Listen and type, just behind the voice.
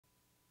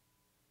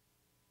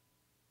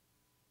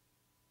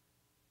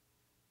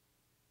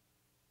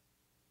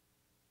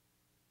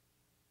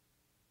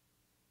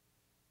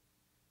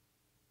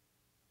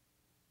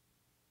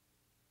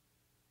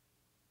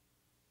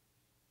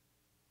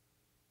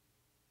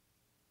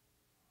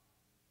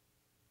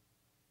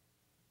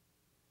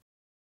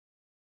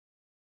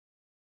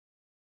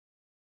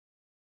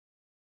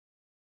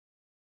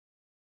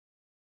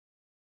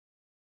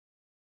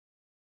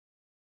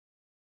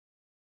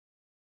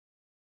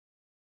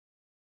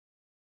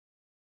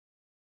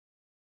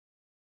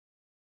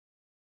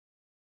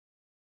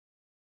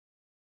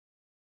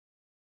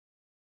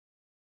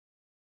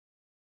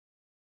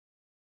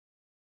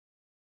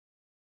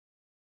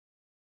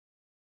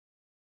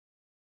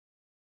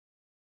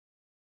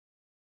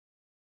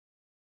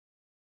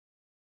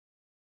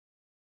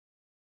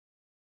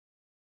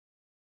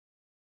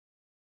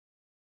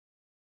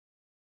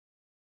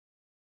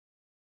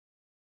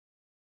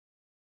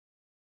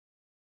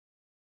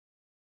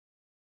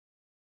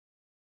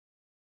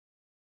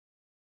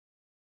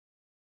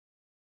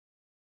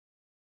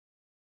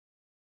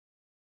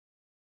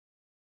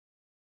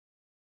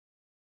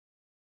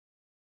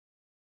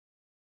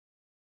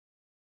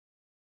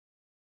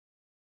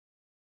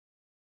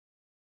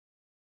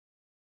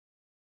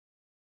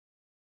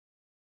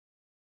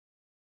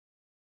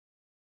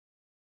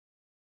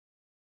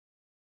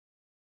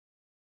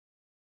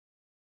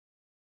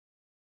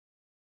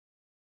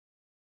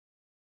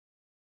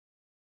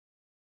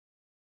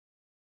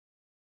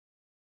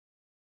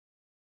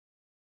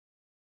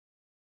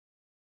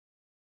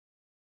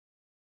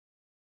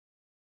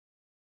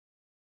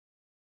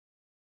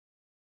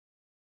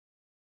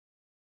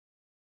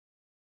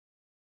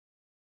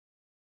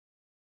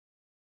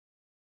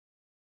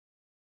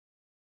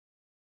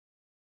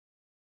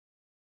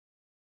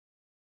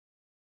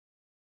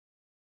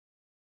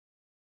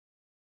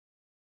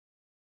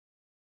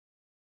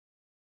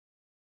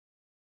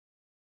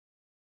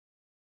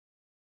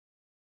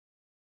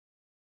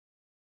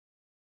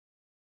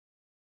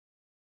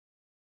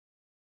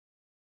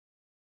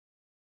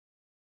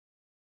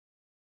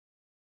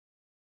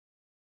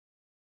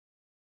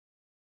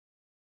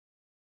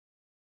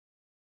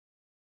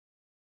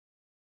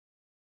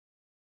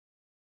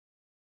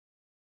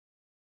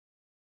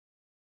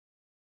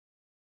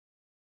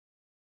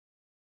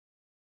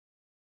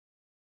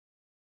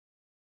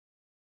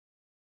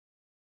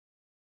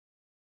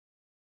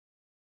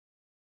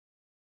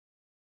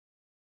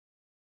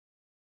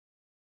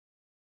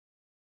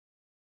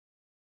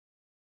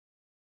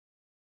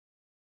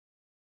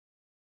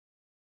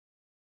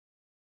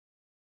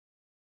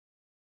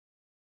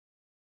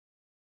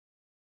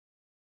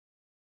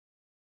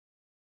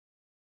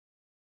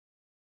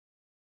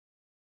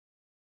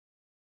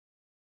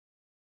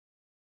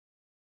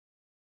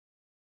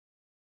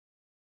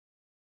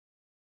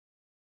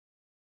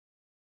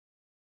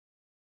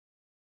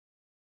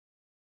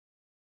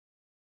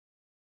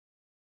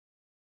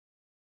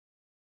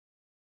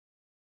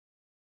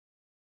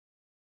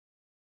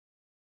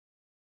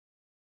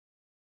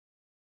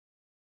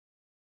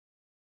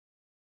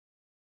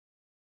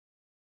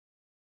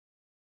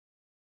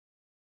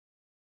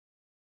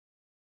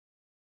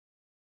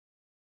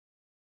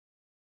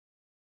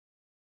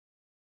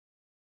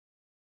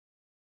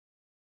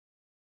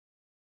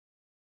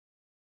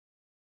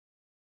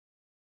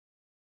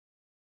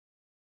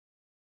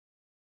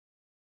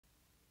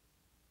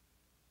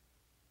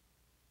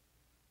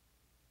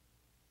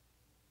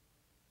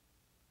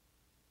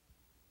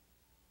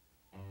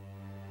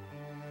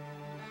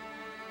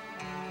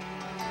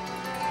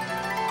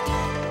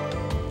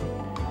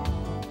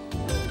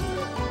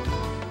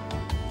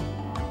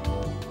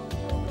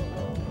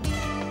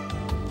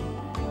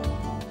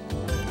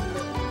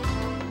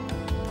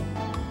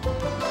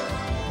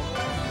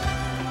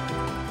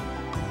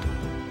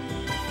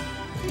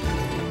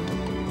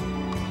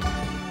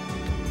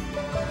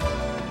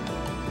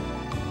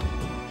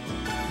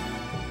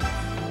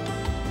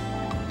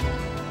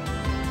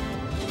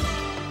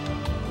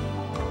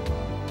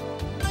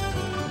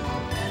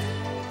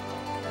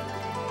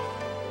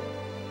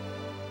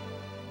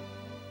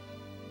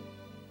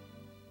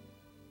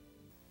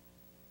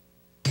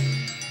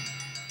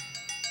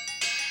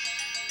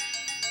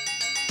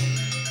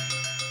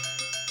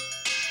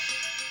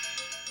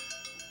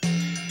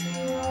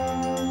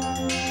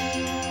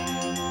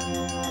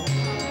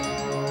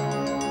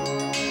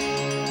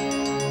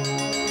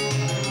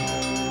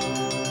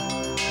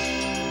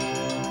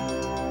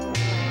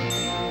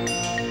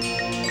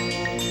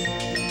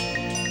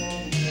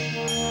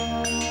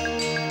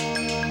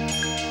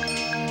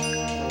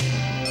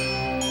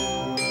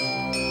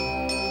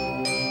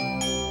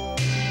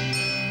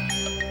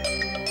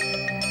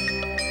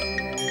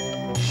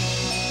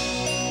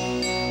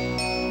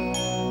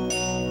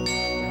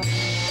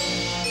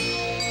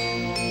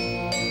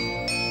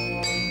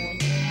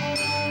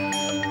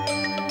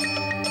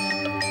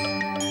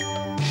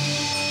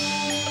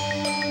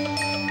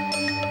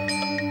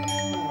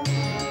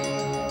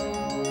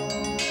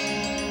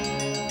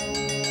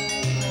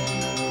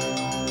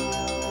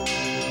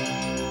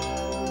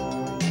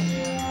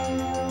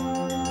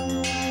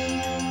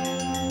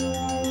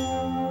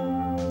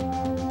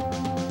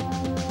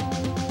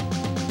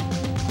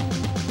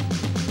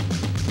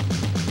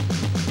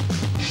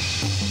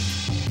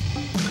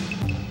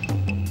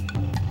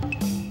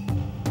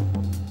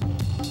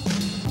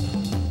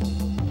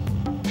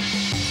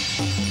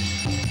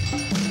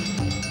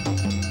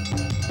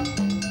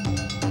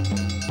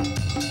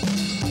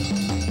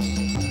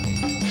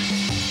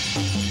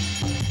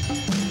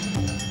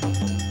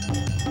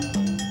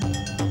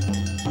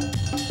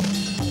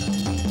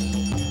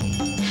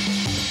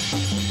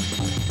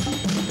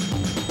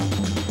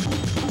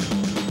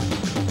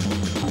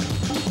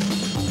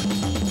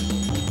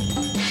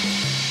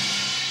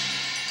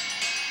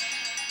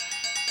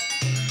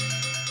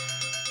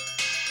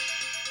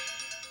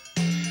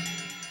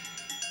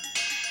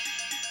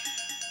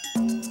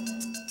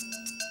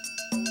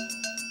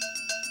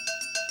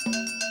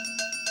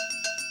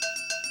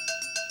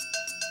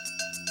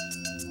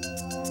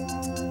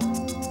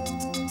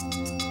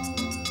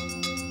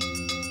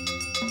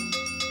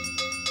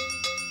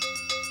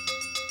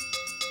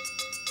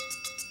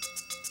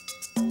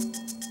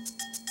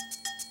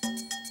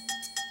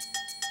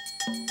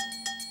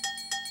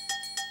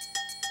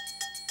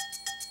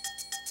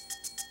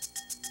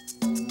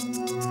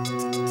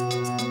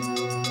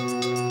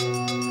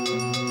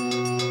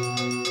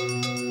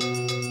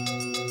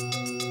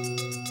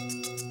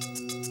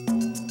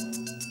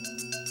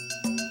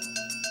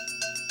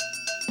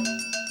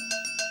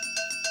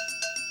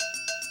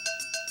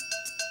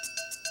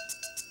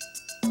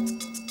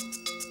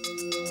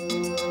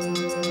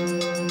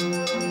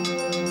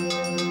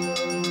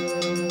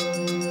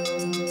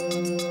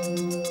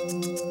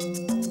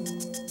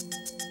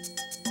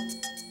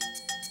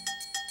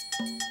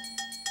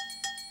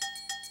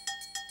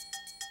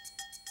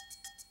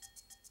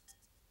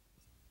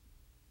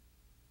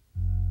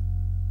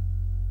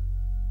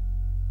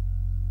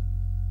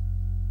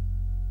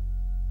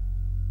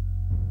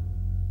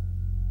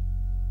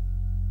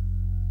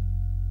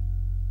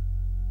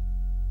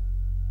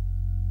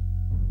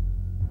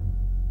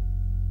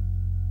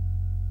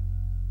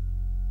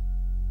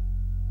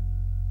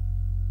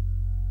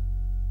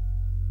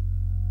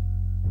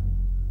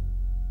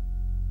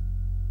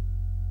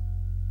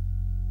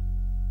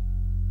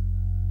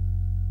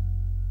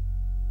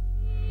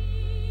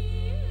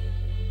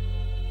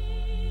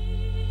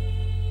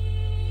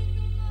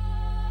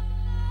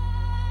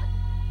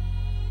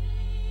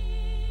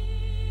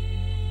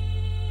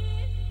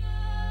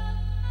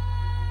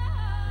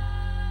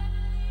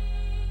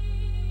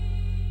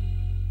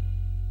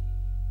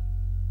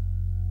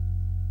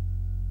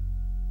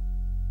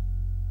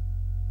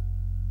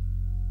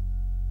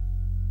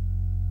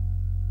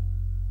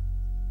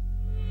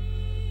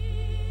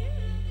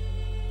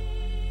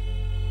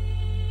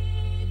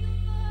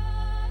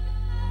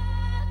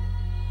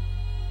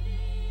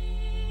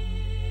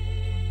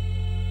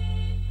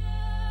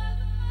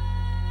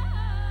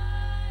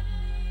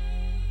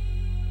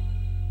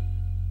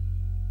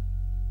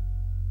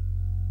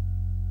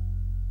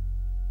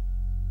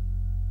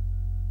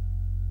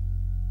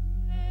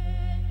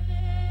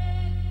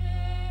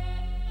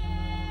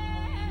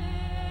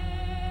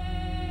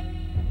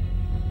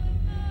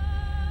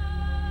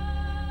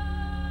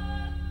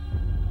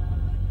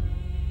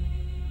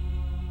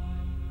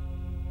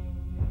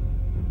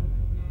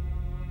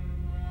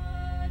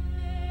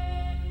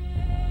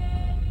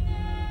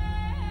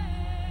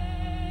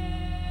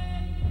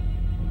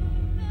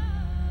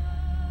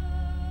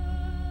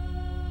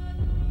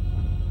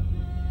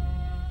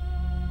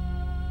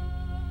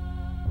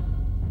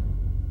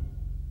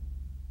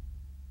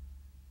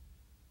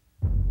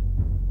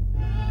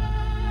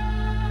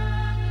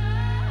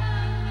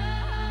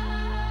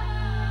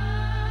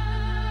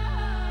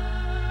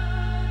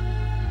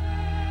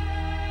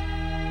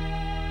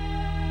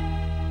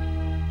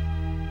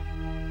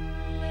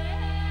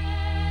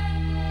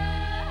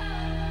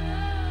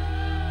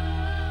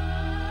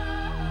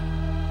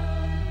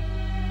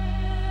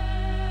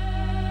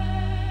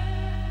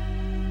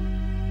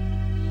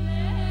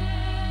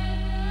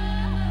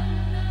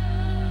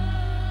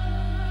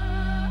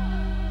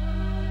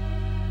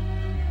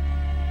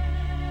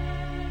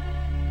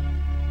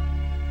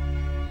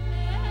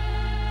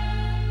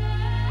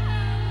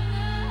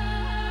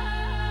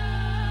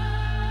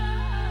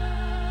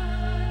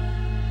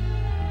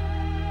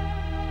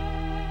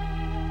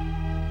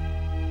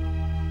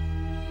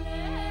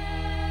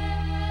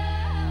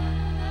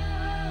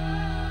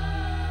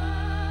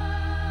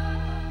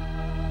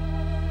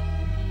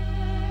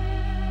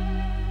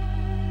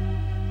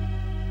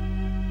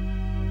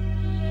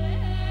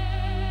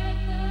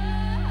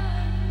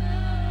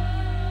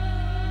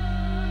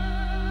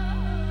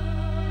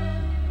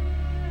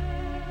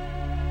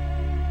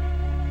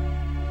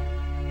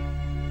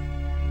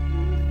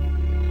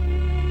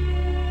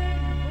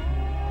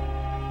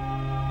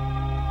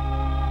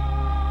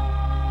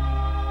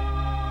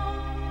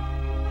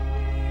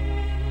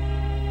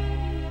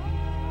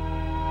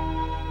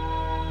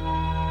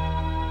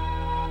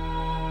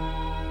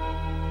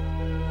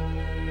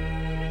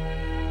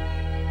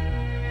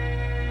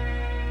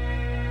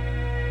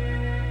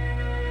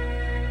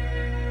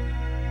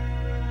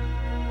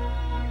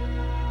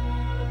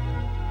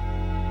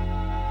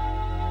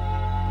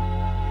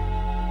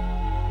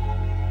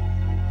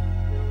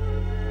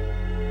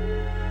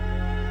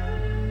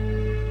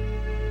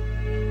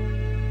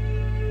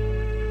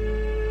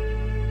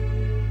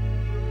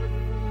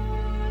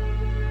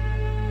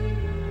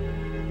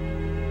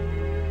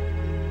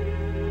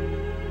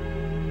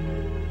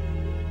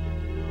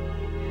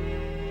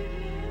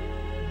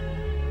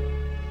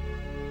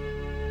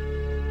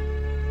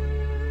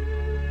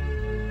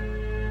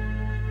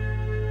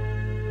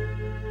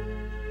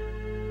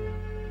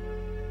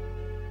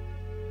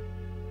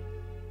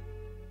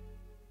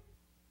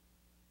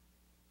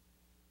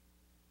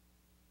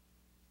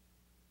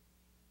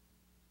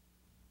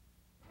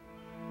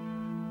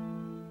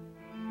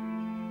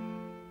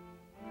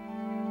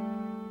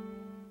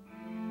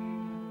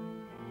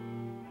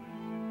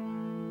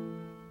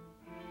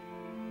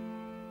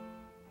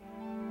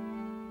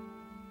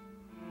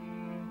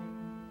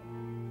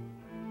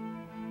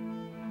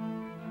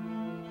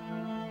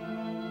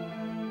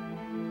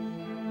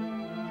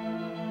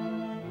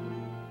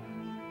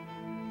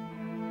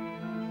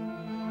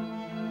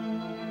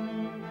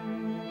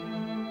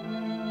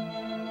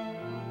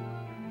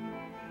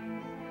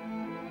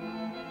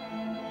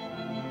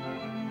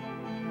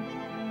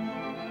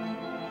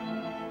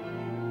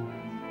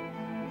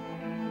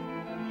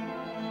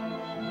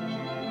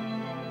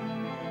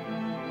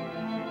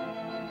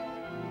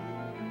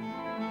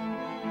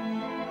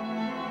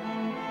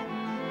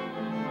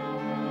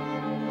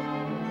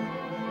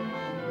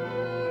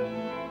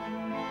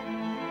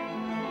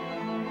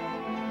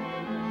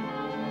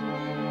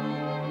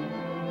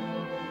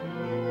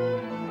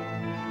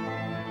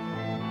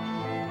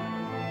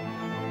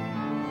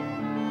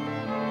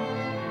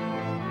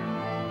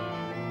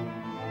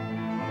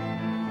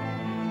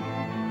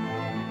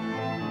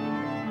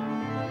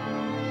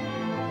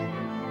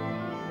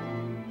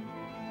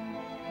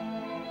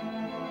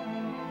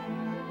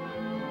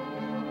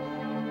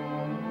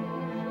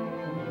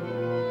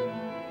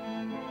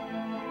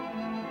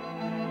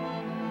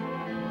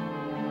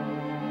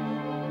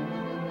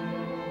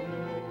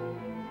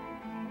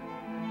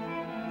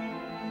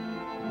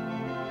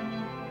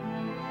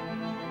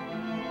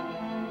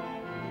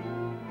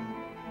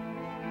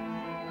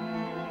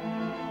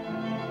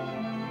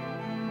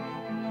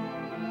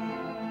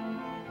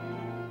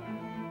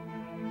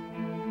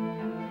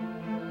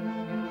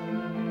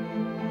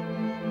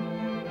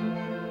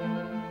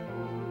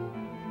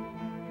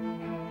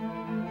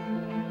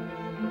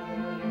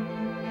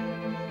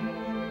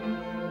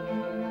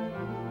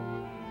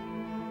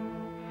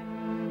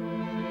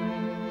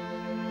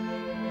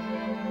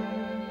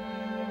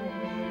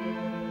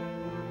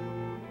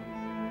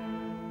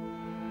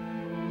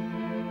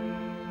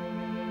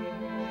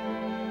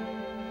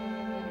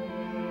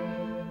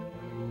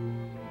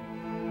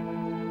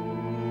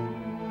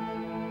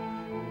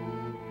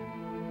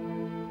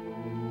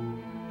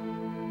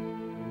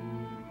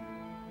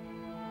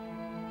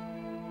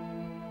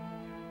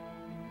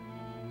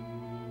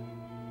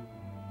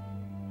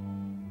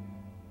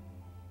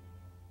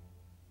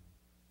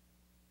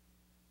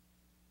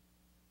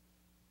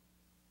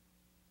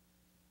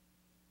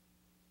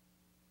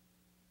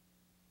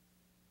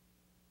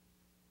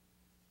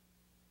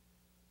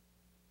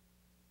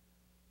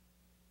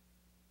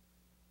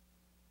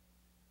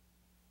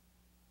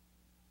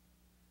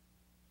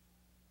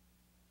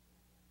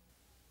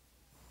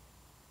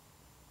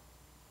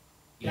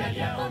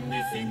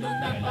ogni sì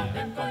non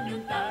apparten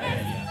congiunta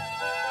est.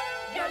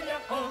 Gallia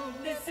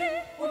ogni sì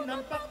un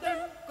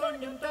apparten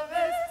congiunta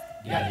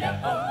est. Gallia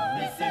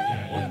ogni sì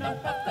un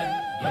apparten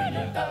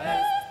congiunta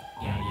est.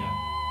 Gallia,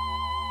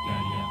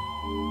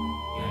 Gallia,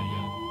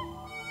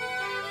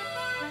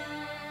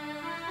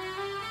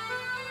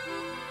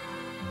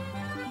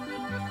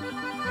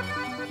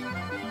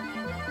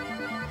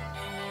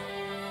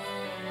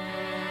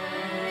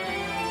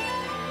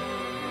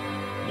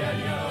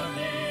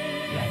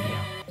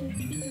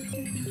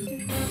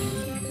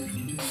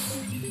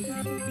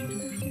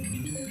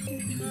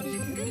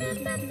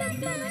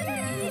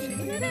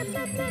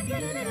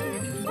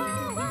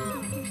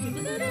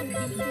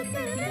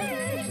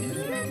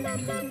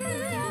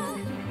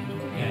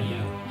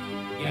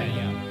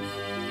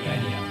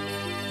 Gallia.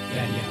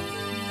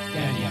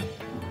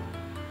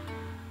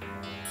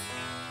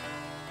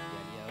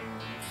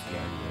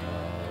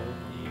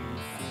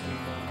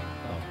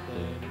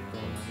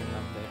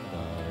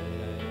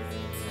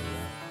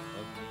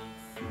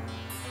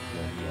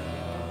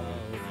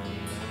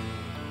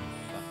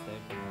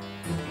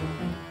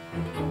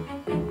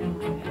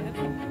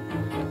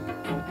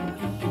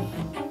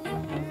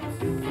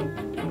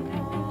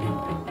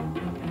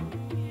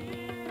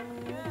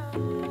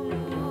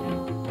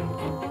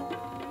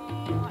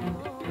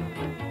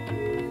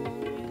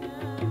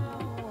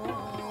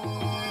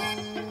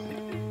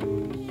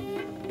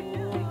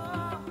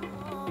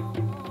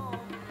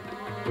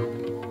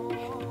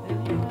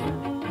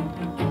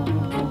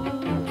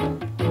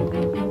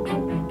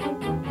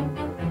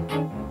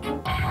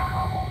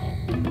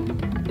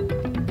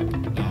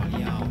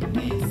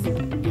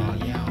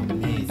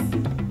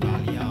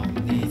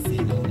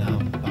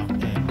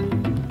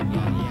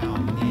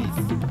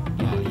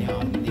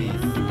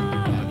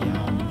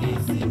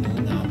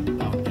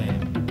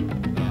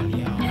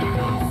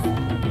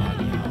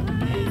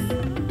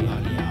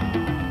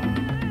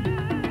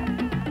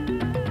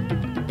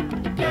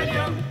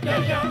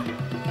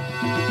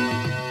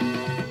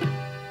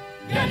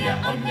 Gallia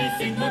ogni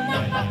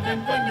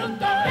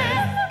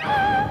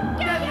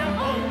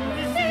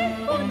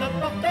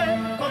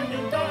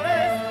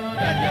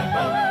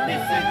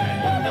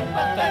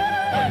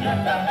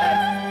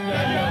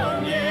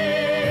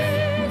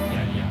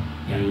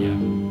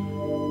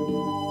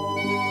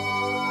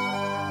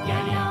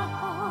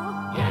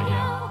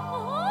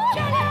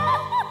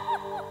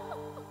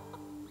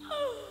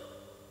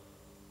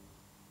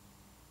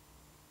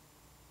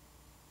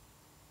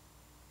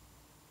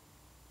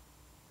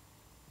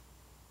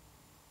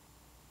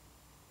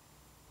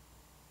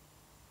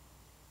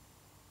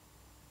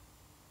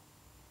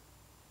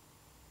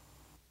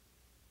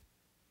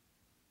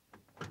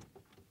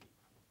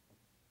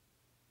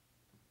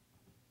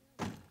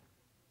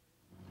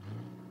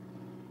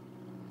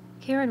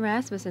Karen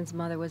Rasmussen's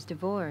mother was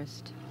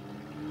divorced.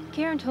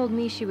 Karen told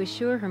me she was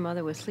sure her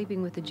mother was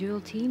sleeping with the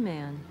Jewel Tea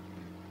man.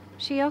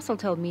 She also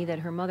told me that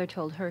her mother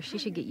told her she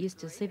should get used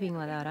to sleeping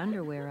without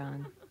underwear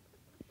on.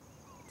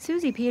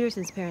 Susie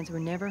Peterson's parents were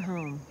never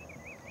home.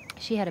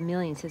 She had a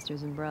million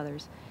sisters and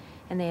brothers,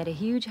 and they had a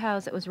huge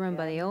house that was run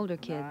by the older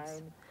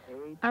kids.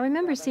 I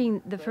remember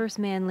seeing the first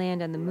man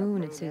land on the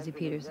moon at Susie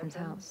Peterson's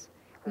house.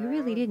 We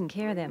really didn't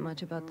care that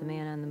much about the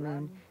man on the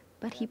moon,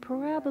 but he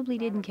probably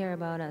didn't care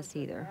about us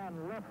either.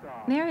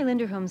 Mary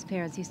Linderholm's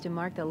parents used to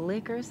mark the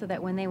liquor so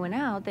that when they went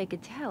out, they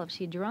could tell if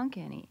she'd drunk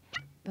any.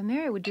 But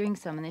Mary would drink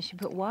some, and then she'd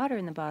put water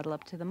in the bottle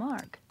up to the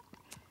mark.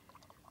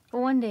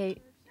 Well, one day,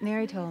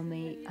 Mary told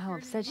me how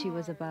upset she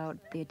was about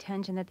the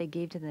attention that they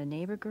gave to the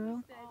neighbor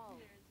girl.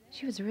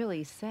 She was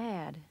really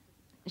sad.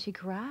 She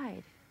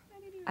cried.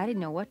 I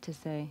didn't know what to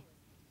say.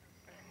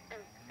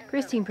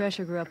 Christine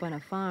Prescher grew up on a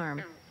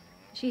farm.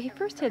 She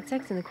first had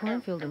sex in the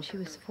cornfield when she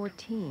was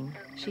 14.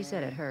 She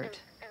said it hurt.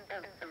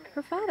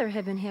 Her father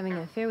had been having an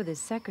affair with his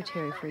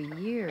secretary for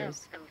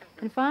years.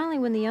 And finally,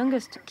 when the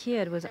youngest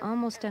kid was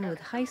almost done with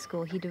high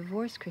school, he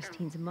divorced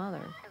Christine's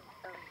mother.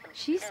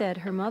 She said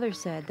her mother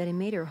said that it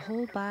made her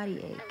whole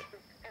body ache.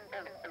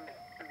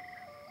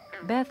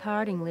 Beth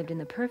Harding lived in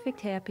the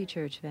perfect, happy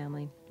church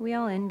family. We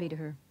all envied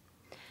her.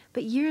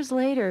 But years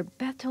later,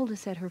 Beth told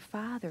us that her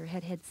father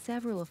had had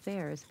several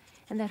affairs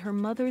and that her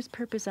mother's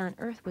purpose on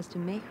earth was to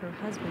make her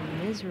husband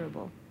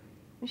miserable.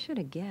 I should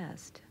have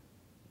guessed.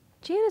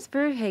 Janice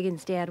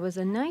Verhagen's dad was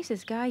the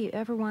nicest guy you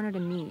ever wanted to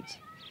meet.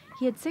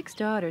 He had 6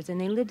 daughters, and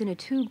they lived in a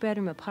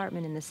 2-bedroom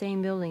apartment in the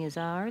same building as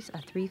ours, a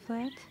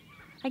 3-flat.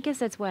 I guess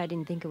that's why I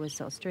didn't think it was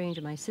so strange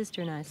when my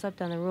sister and I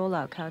slept on the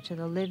roll-out couch in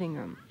the living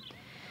room.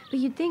 But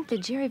you'd think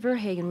that Jerry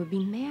Verhagen would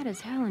be mad as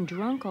hell and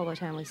drunk all the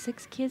time with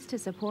 6 kids to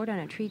support on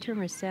a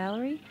tree-trimmer's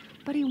salary,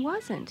 but he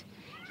wasn't.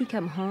 He'd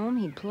come home,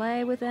 he'd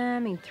play with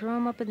them, he'd throw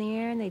them up in the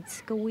air, and they'd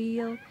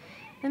squeal.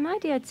 And my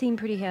dad seemed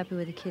pretty happy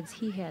with the kids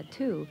he had,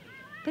 too.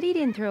 But he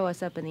didn't throw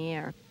us up in the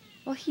air.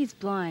 Well, he's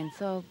blind,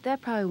 so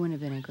that probably wouldn't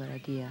have been a good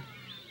idea.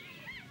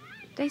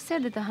 They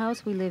said that the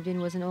house we lived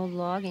in was an old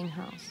logging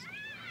house.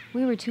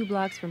 We were 2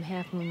 blocks from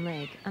Half Moon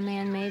Lake, a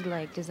man-made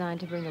lake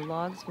designed to bring the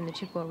logs from the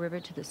Chippewa River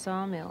to the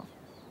sawmill.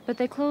 But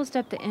they closed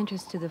up the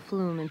entrance to the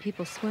flume, and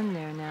people swim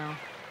there now.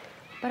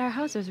 But our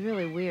house was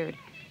really weird.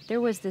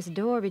 There was this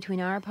door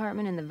between our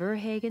apartment and the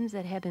Verhagens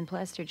that had been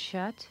plastered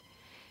shut.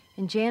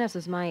 And Janice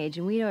was my age,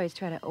 and we'd always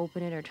try to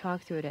open it or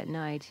talk through it at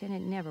night, and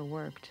it never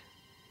worked.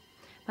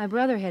 My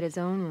brother had his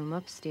own room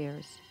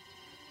upstairs.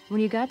 When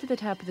you got to the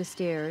top of the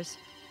stairs,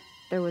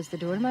 there was the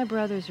door to my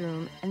brother's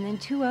room, and then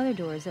 2 other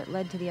doors that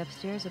led to the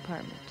upstairs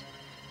apartment.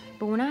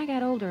 But when I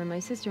got older and my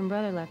sister and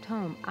brother left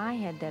home, I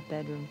had that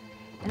bedroom.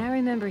 And I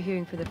remember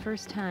hearing for the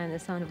first time the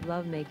sound of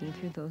lovemaking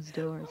through those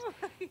doors.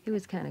 It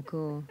was kind of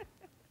cool.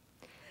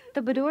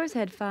 The Badors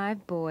had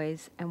 5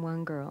 boys and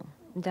 1 girl.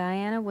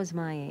 Diana was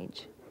my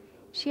age.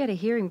 She had a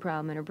hearing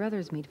problem, and her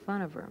brothers made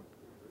fun of her.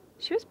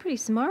 She was pretty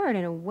smart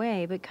in a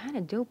way, but kind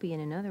of dopey in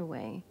another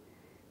way.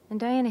 And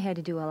Diana had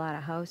to do a lot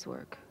of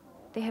housework.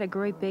 They had a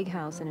great big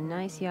house and a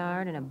nice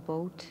yard and a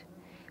boat.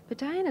 But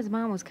Diana's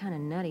mom was kind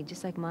of nutty,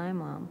 just like my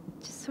mom,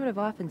 just sort of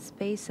off in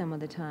space some of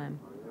the time.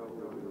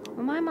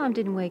 Well, my mom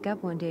didn't wake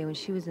up one day when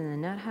she was in the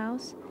nut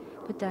house,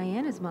 but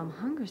Diana's mom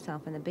hung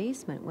herself in the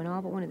basement when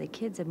all but one of the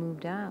kids had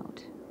moved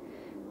out.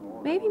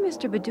 Maybe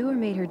Mr. Badur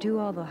made her do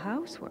all the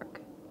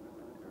housework.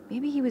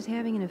 Maybe he was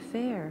having an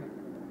affair.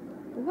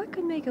 What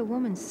could make a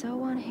woman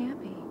so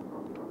unhappy?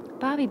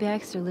 Bobby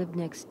Baxter lived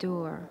next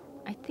door.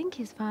 I think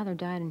his father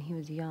died when he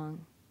was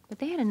young. But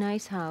they had a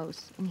nice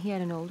house, and he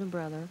had an older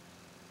brother.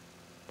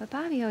 But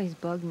Bobby always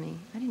bugged me.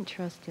 I didn't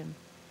trust him.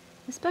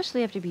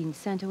 Especially after being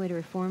sent away to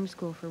reform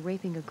school for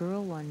raping a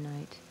girl one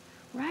night.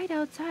 Right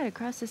outside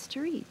across the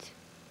street.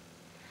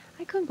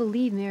 I couldn't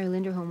believe Mary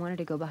Linderholm wanted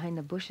to go behind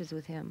the bushes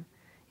with him.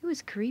 It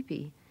was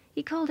creepy.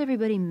 He called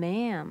everybody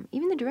ma'am,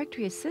 even the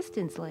directory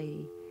assistant's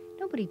lady.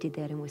 Nobody did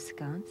that in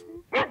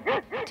Wisconsin.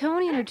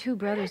 Tony and her 2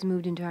 brothers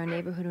moved into our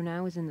neighborhood when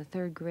I was in the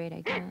 3rd grade,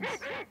 I guess.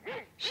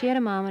 She had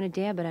a mom and a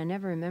dad, but I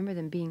never remember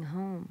them being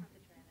home.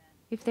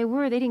 If they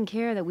were, they didn't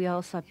care that we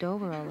all slept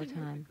over all the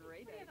time.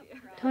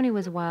 Tony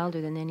was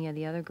wilder than any of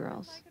the other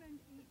girls,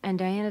 and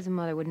Diana's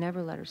mother would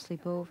never let her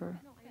sleep over.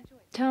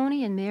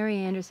 Tony and Mary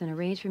Anderson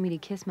arranged for me to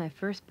kiss my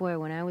first boy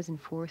when I was in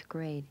 4th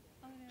grade.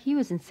 He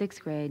was in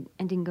 6th grade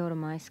and didn't go to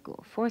my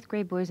school. 4th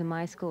grade boys in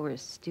my school were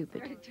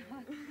stupid.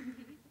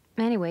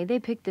 Anyway, they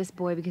picked this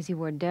boy because he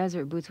wore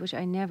desert boots, which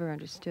I never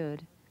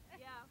understood.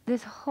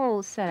 This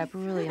whole setup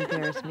really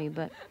embarrassed me,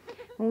 but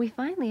when we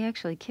finally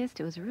actually kissed,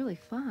 it was really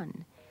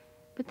fun.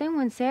 But then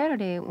one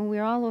Saturday, when we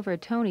were all over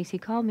at Tony's, he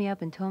called me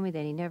up and told me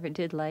that he never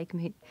did like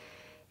me.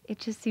 It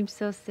just seemed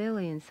so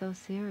silly and so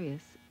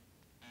serious.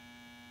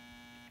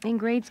 In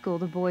grade school,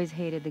 the boys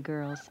hated the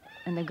girls,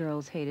 and the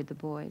girls hated the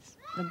boys.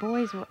 The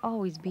boys were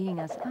always beating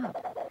us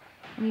up,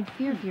 and you'd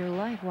fear for your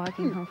life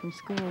walking home from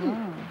school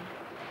alone.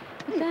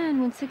 But then,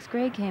 when 6th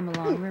grade came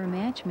along, we were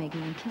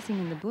matchmaking and kissing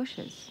in the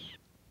bushes.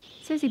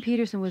 Sissy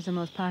Peterson was the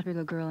most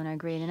popular girl in our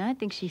grade, and I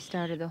think she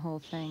started the whole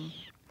thing.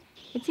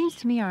 It seems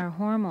to me our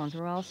hormones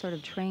were all sort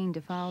of trained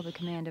to follow the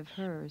command of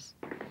hers.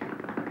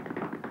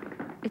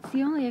 It's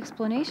the only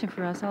explanation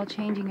for us all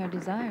changing our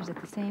desires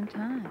at the same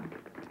time.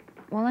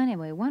 Well,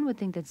 anyway, one would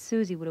think that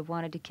Susie would have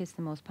wanted to kiss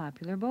the most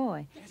popular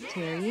boy,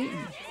 Terry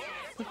Eaton.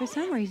 But for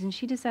some reason,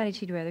 she decided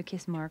she'd rather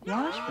kiss Mark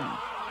Washburn.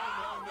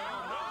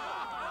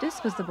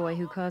 This was the boy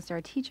who caused our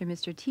teacher,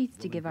 Mr. Teets,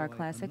 to give our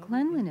class a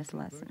cleanliness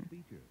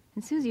lesson.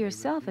 And Susie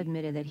herself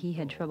admitted that he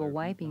had trouble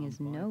wiping his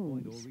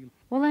nose.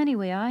 Well,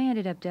 anyway, I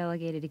ended up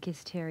delegated to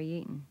kiss Terry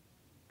Eaton.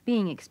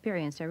 Being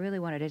experienced, I really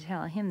wanted to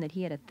tell him that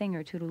he had a thing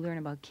or two to learn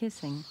about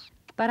kissing.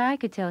 But I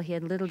could tell he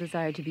had little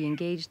desire to be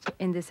engaged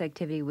in this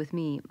activity with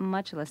me,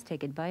 much less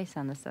take advice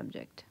on the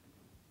subject.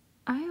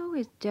 I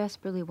always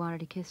desperately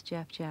wanted to kiss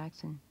Jeff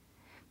Jackson,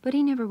 but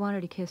he never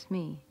wanted to kiss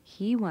me.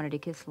 He wanted to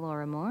kiss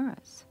Laura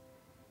Morris.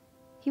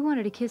 He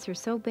wanted to kiss her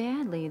so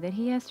badly that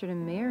he asked her to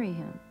marry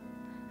him.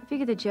 I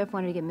figured that Jeff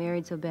wanted to get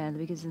married so badly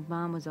because his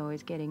mom was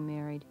always getting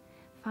married.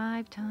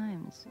 5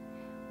 times.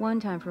 One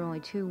time for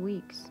only 2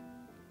 weeks.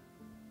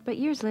 But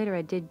years later,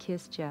 I did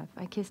kiss Jeff.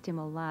 I kissed him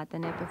a lot the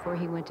night before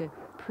he went to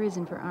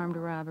prison for armed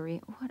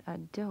robbery. What a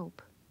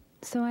dope.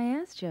 So I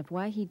asked Jeff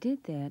why he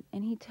did that,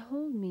 and he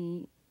told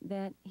me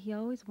that he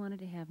always wanted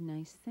to have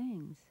nice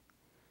things.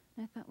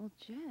 And I thought, well,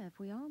 Jeff,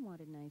 we all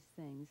wanted nice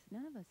things.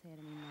 None of us had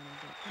any money,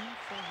 but he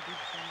sold a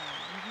good flower.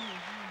 And when we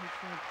were home, he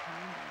sold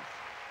candles.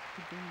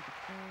 He'd been into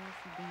Callas,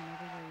 he'd been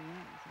everywhere he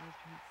went. He was always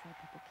trying to sell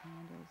people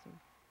candles or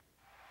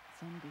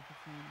some beautiful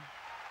thing.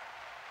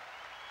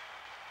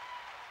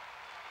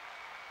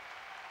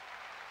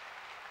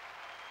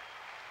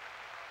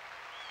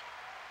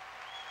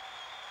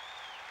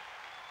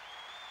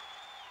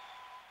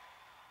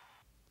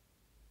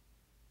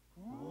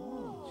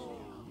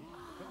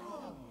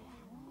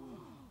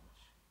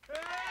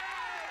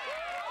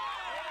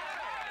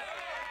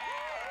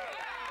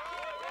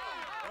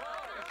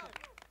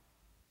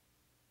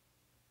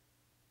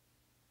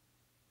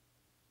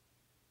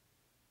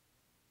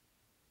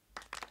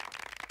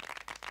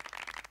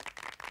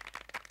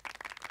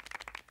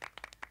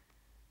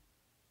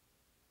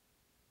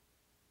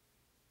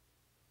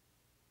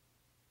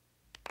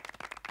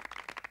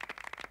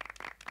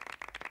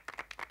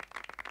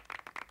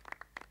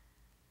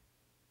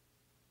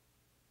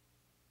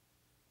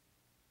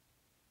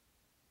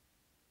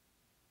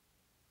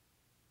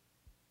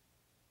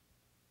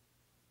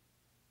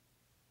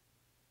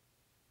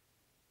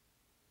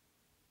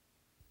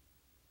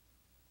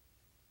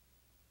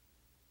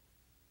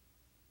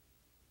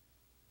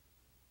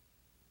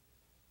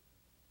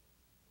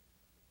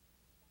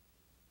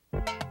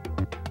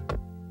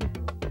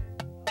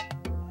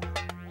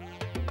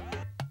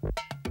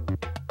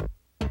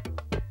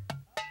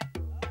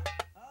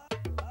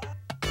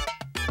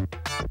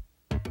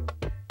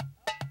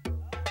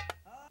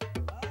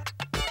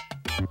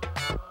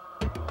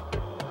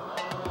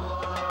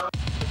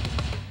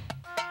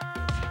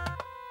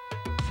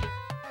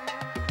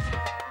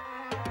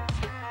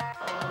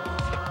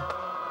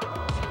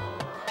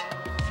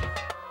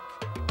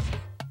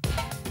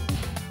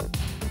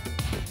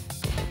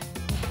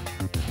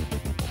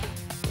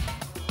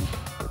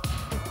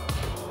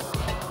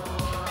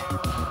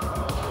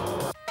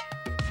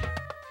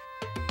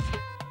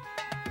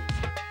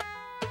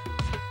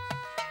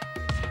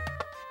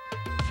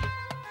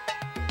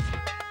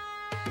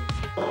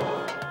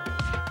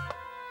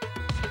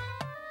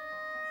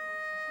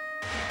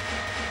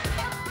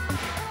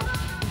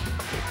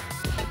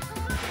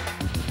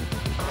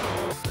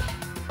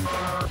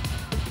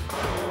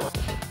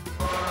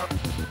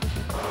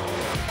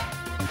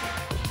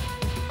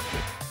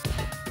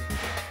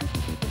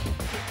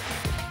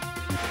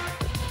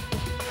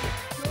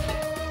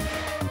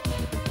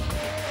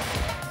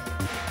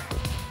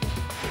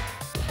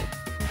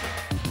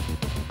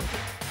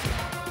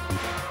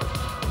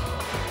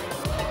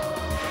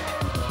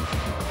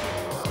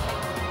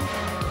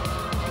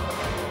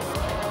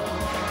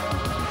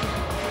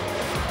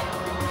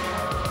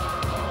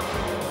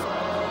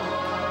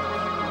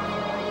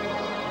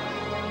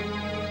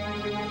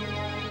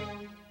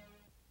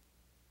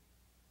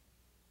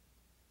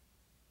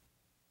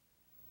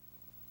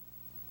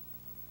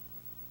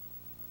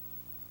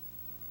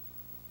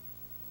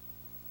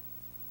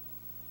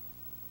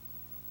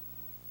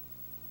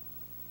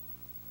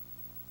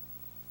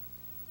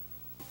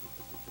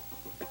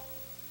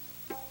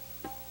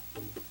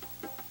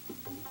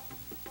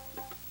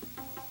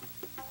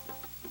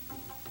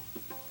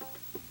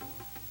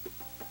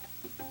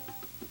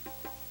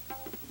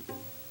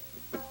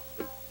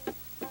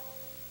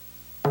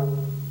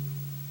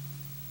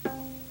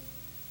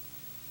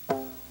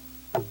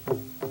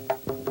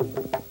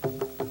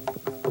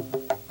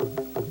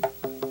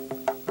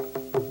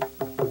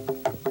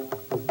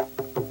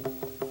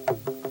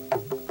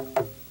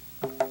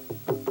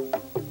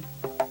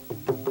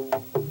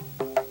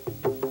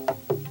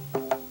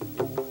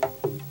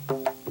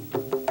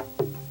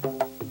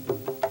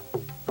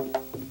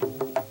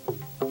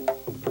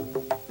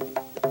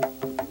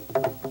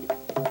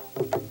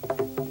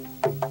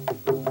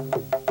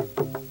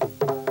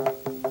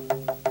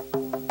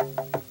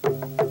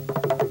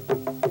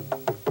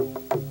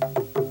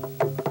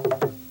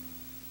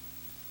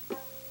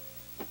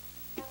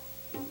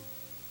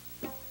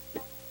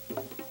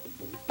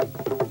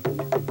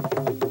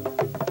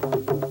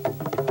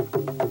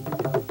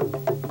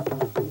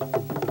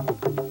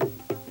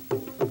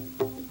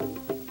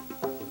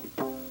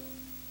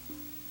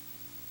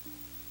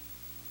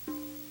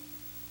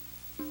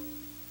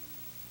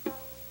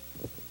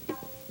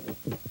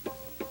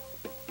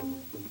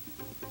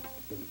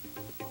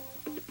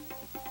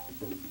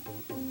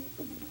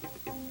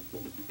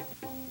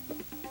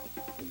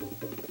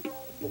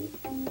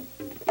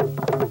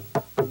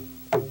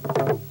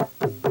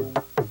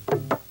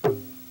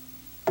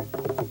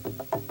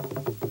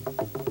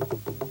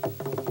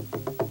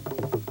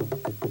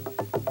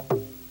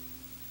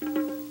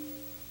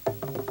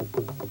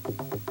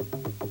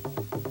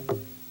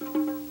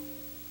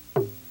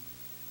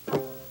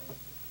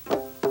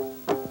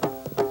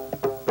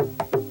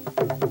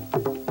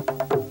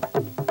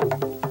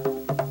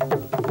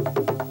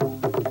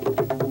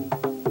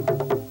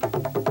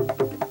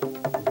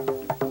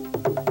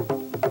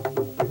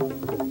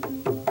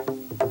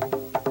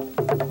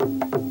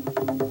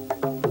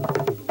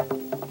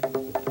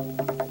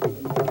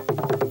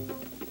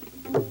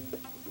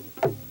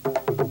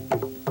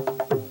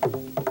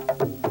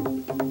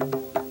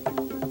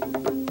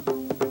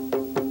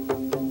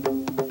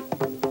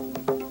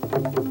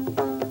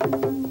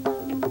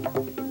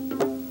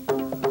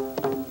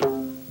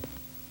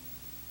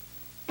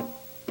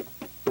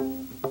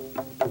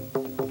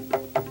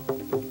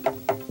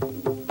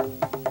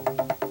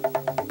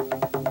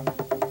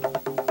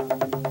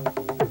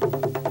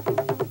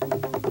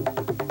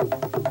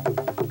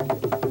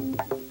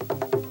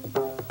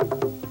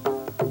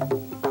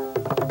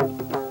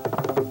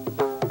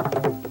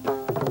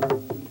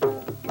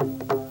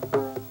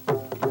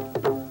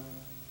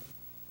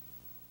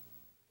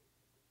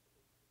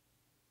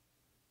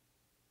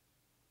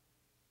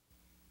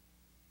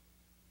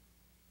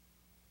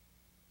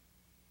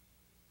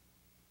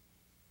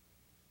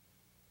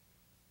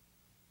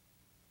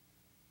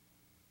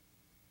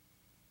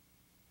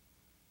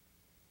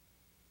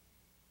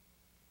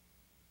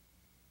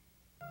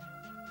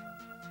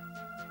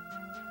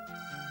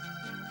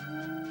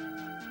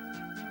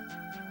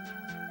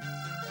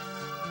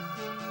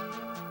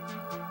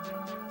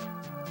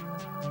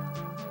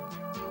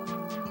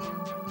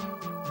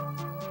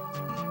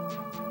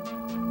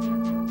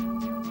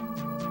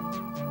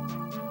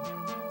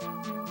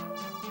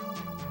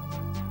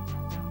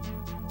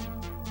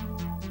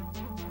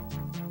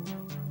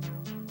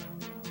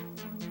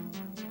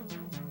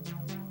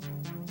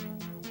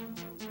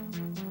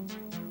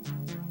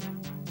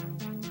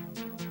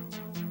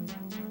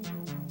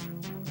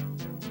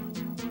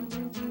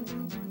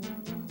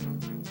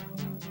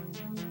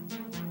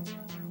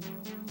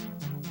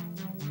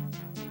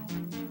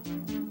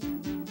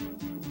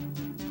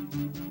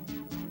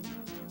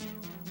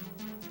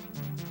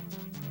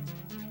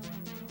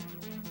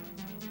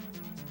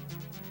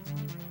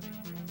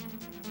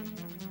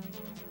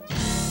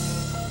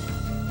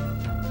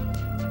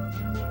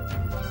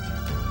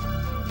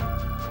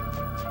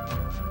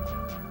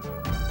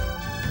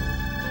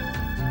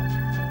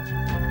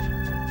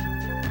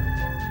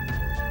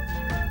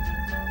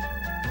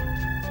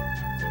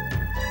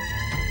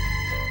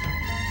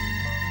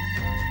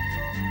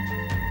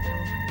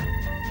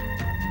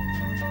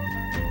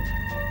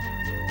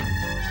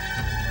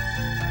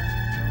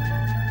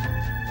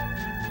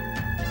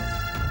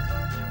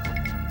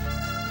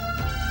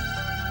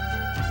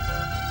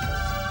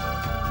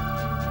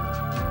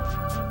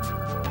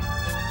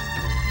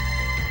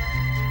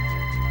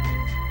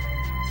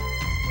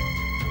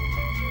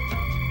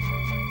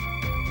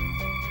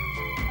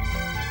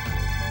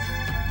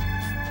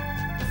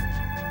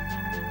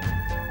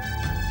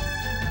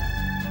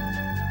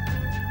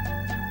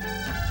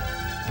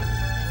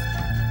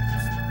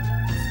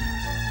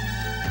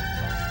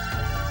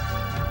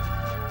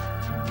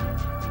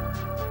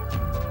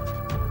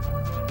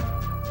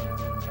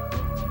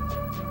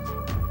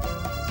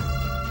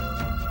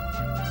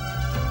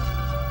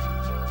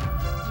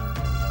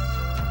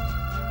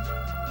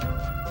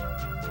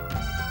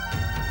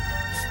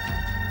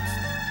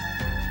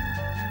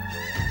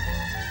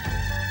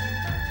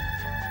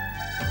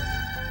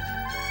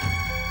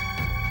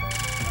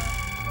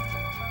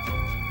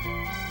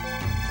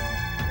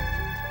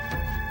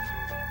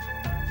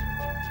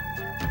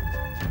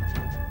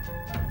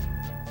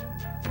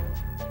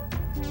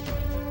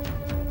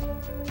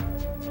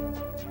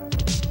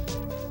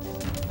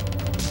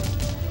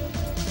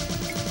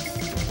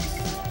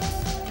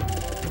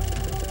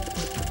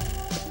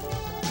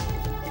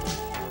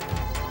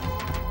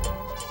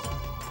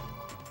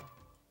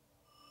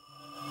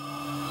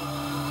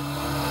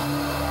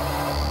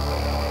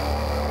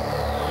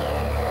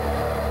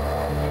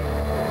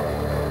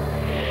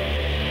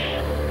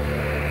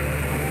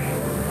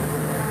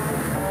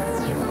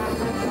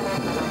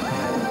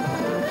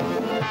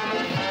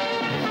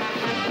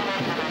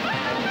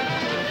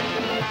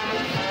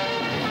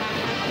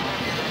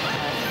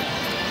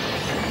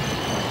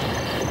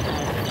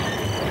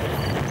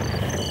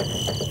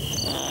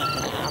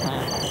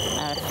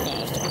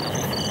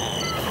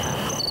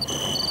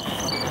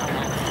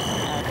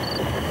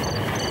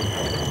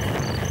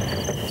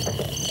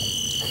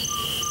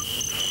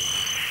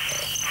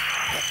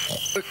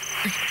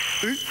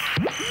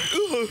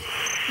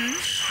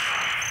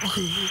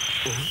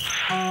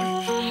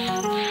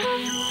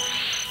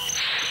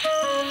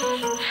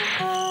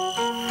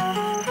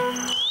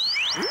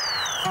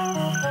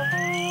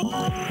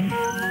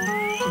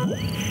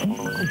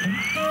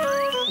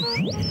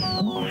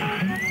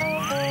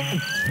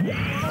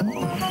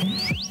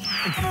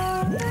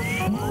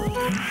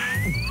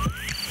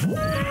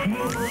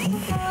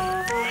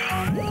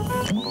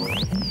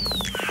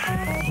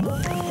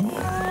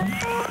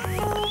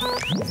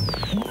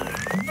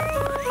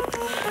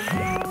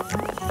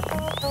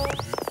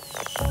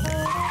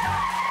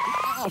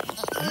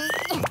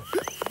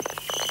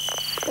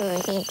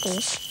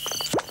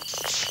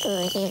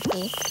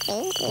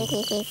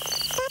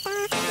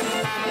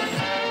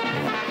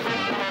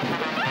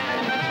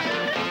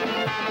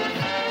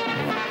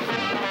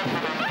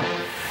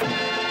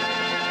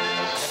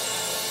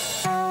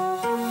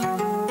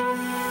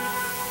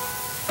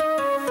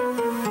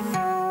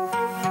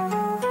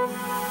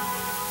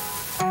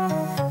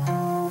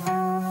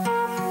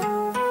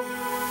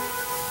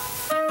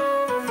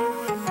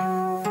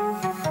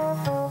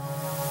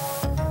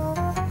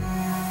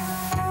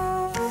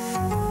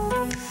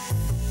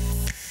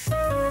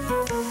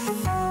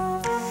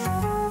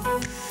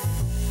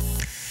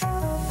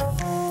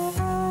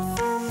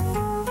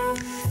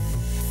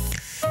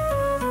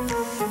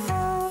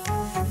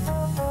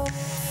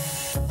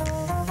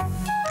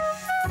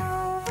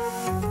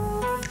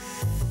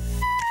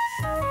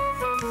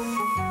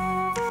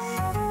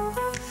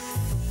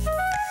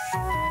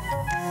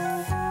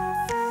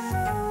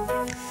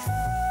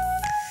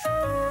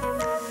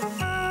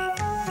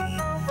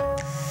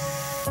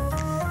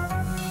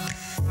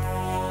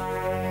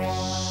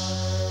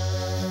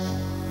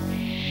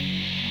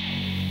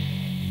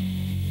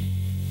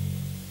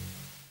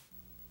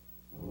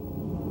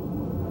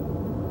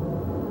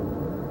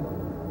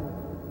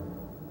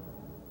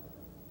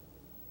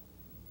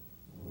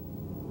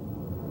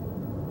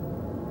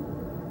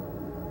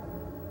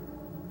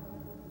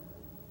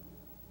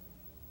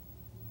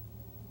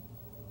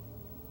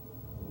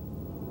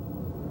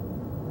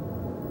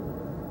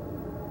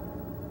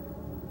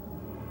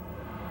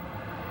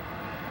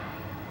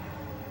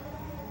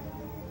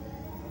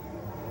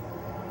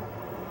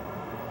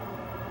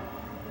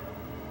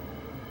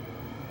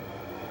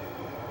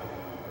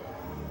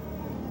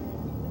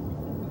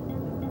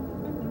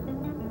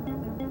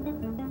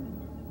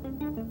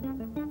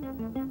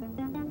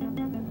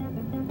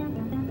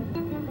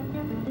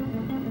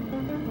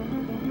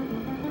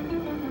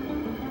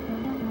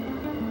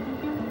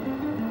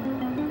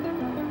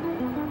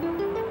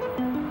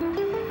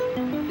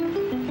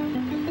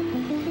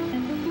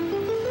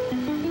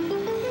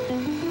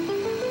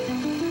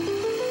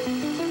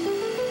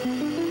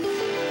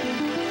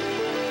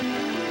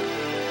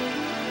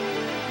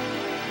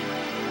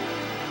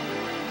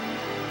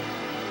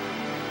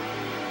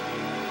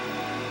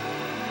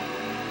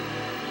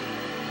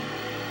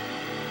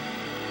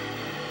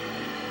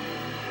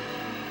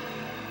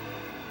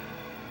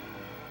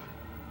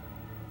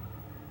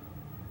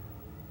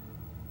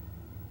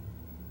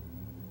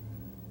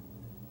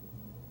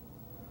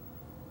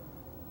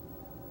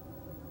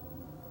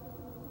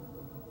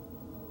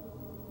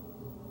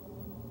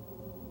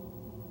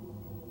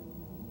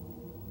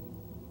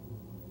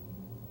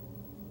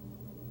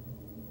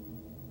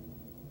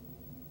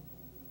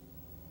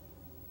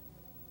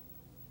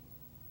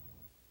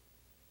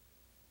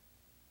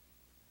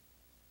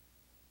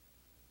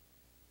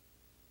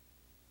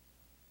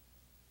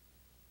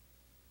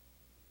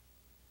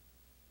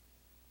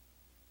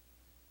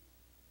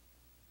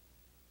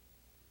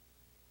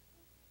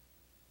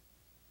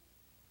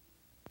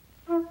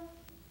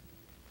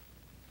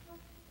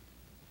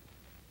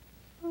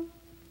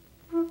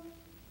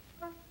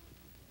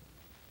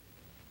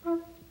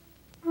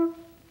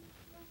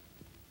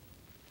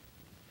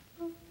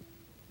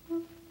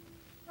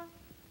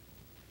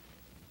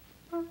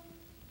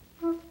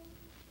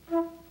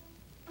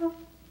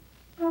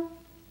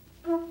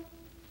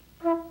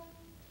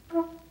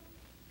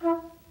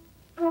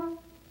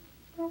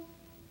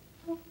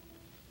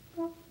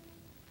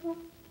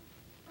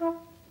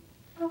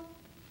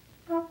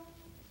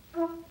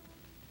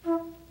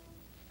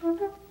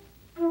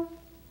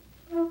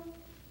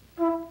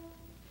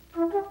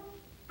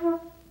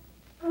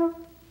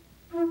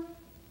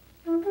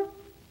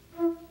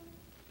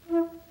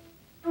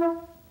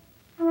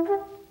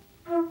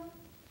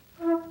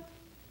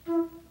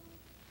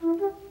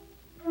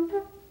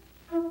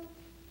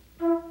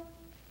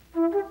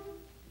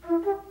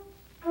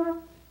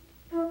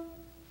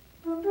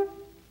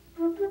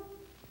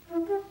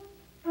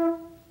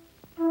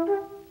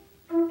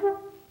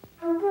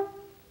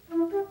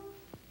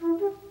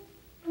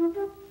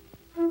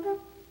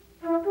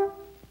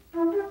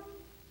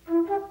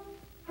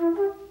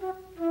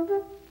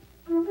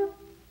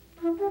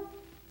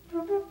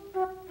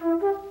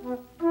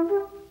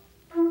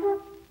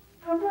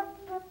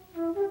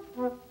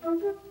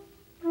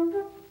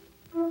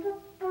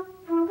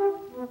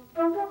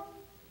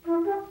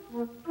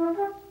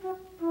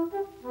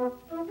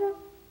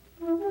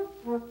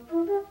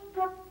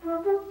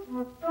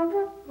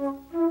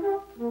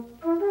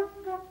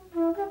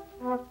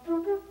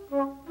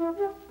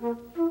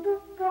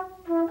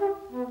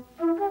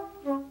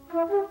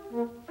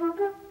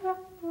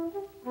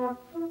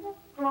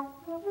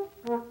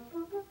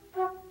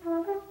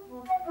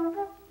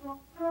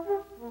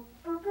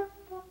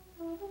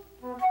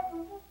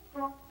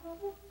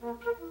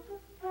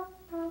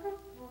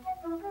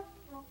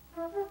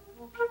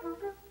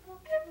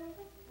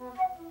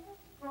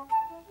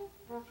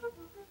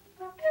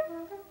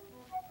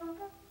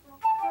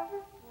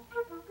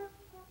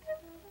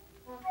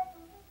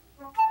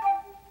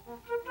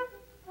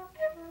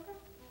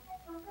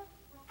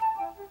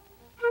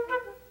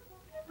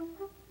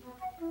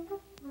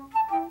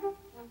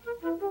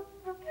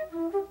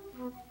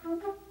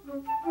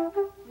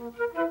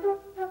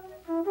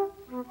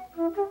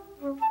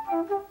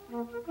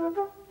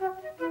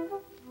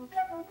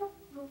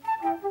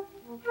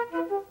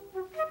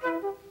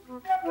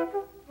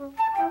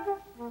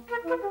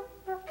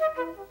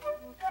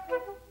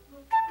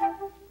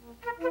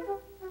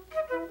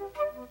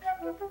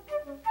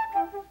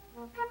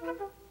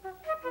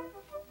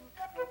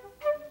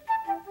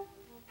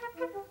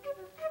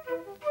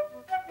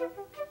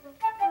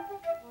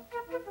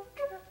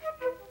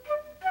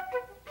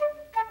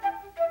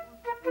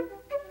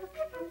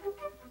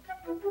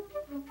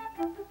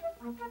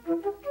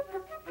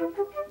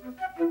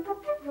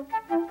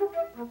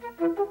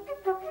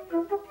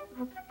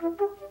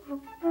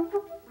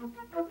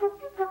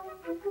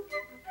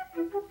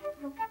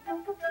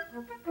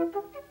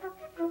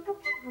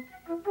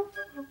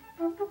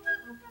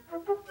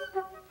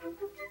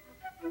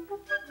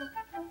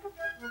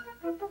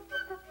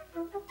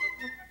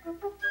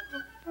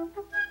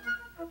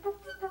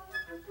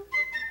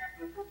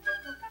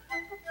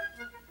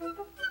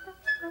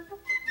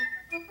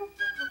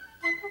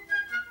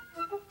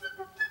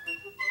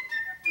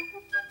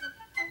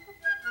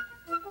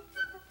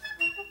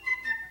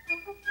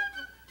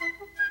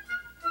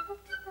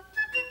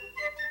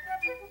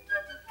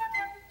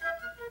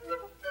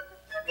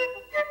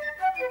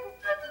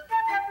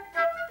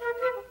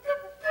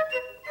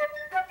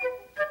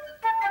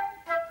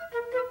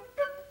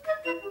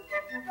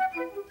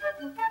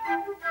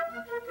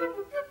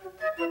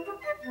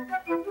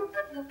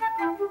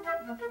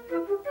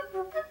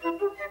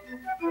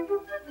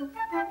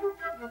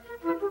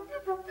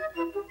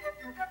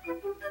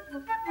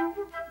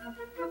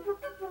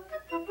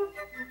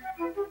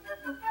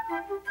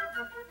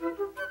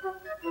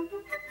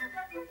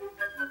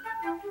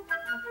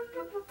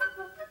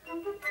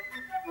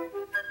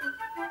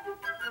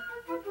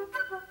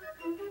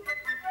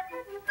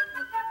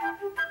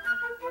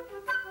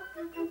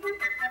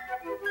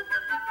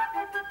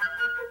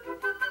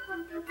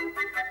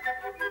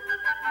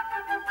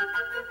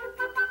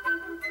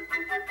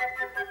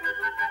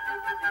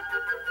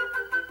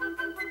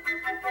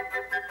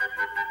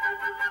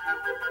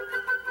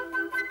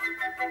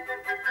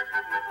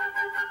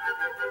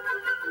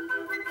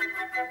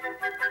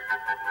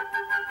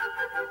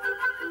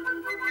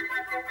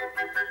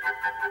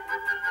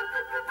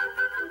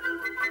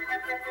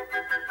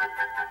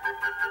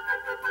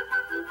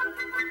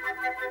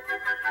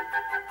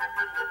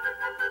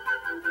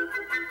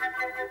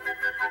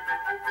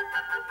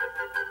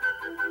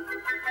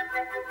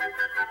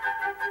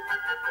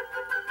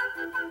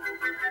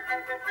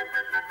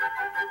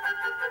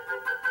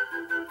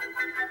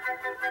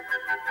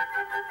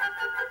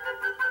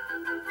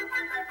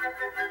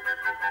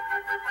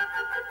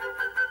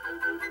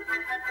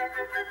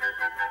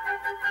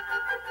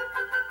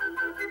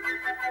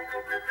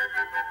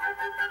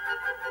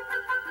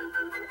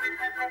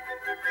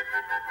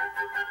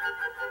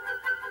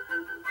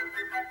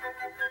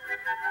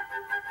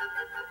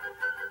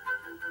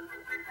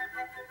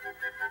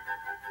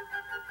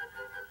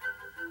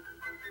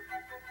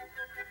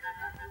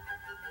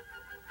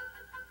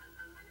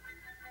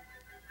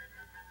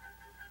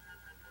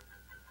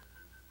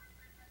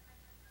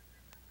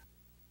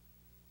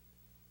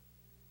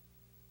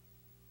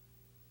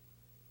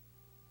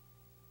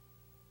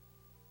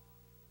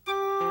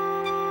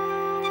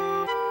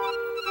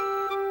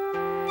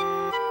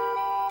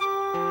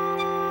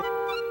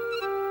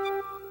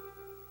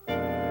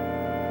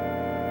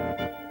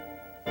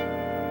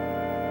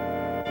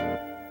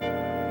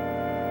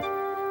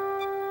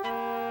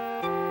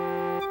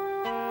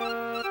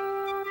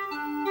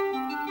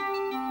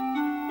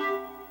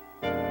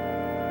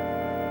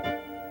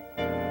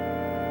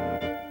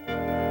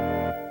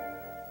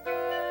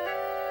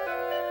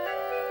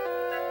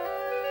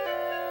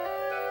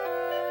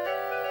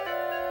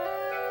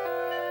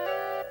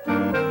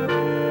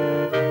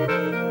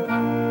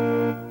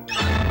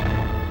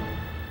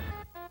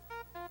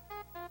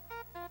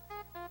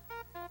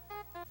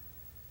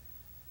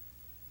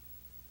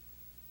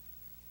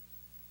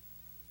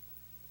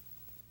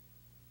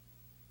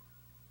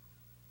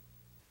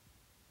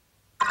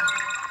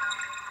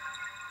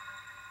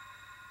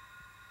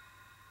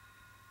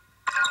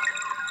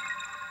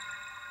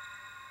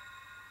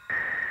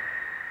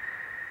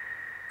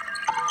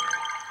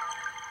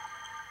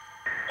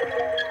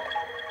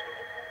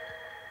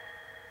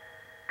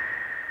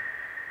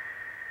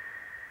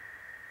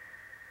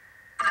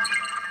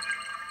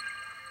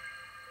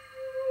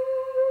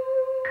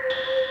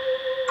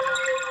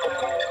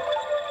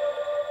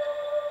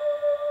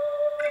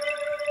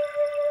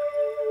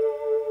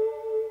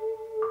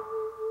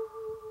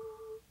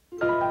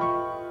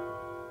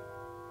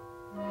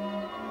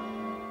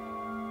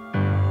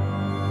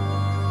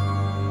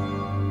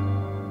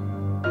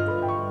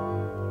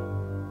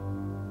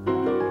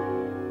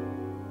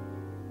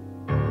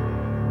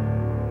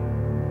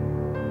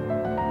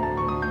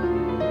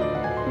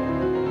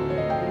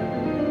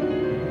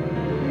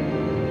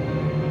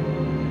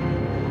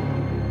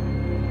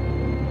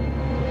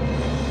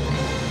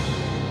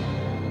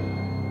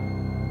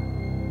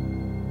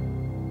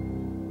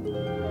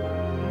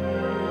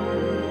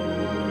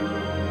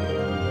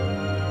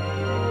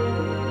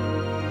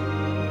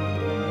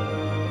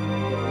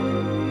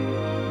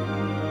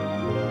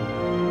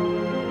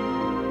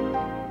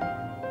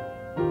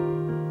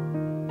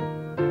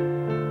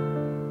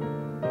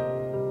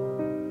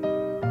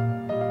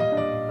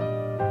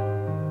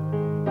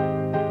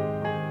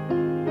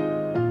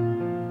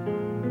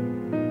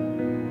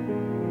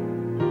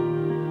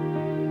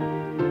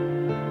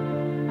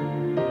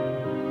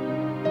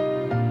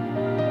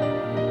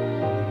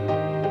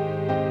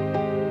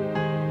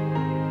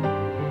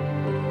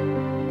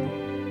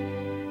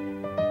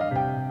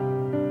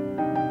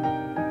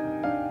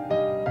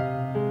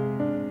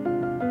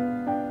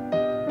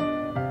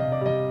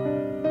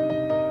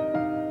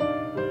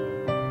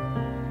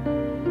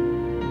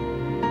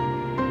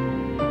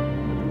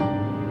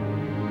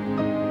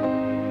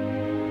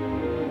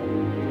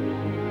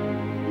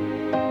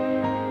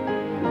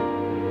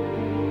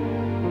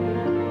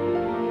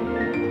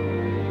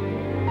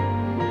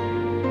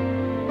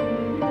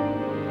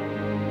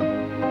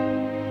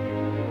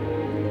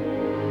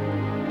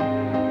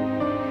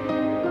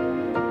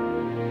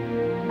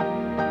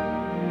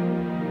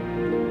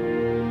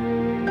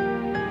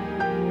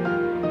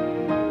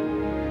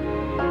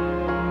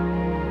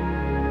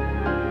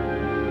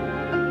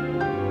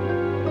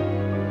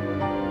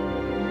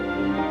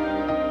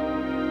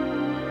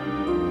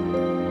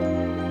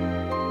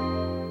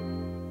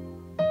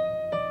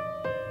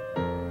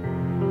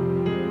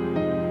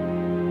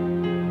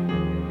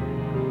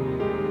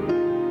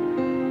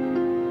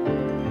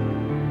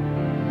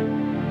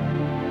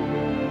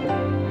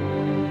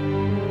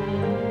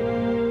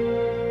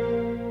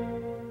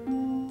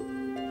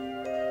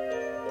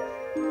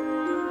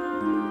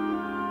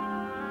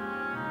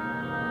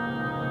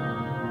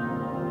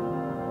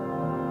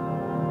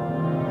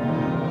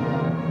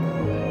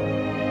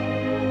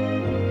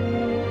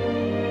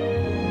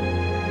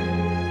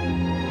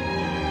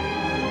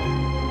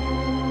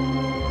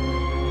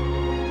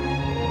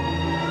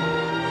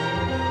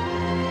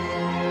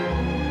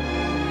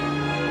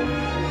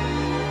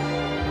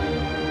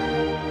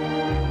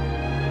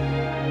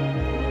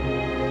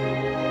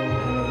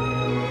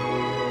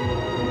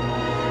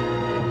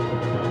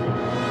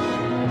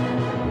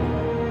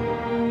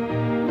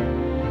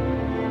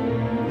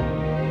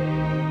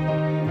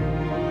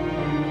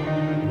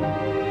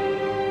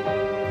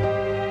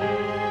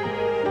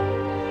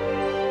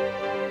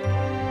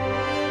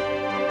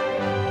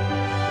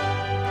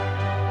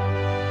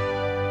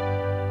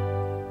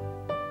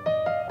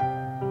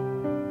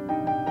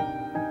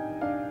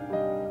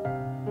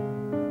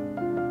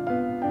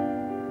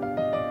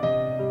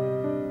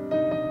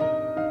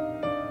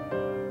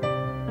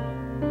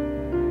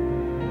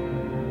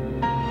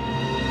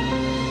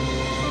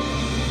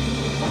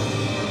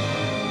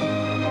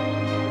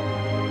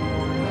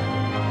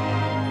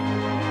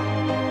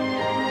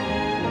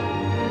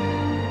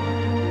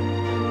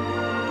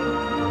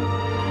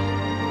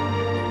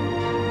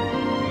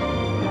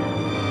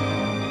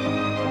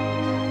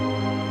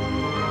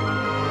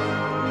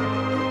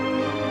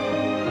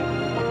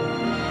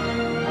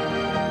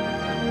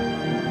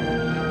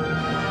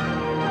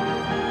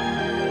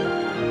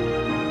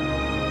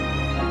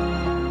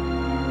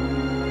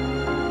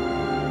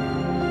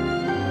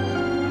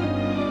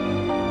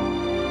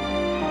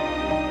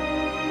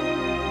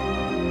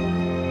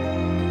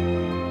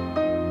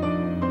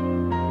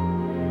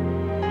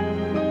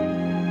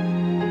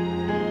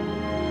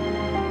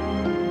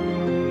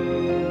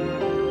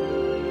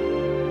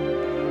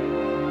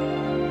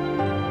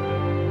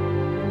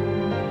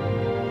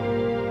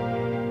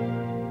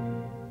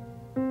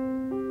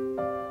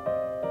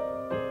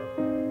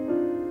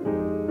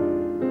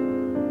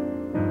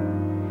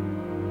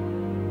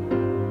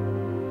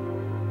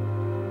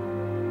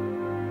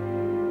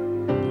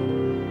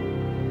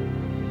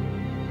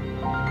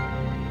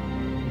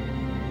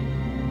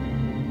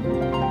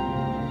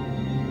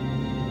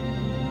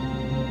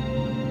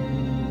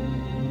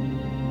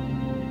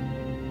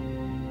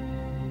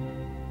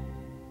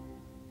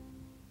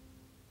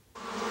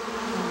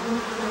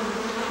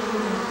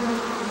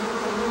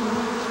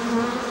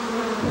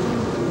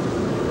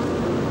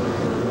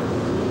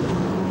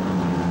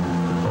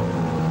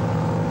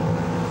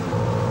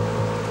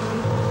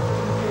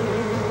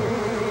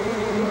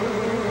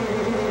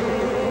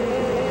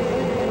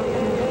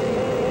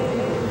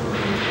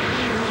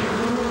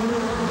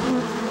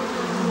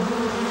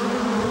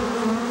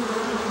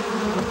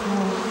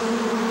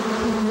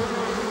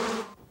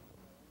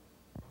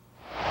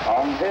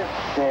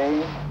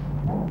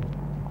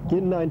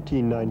 In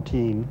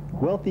 1919,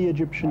 wealthy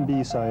Egyptian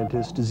bee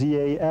scientist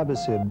Z.A.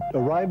 Abbasid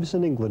arrives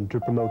in England to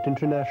promote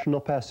international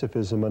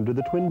pacifism under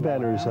the twin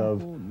banners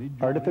of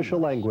artificial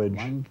language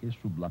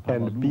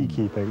and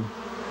beekeeping.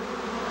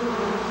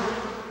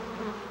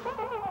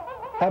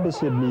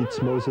 Abbasid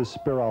meets Moses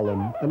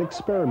Spiralim, an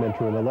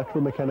experimenter in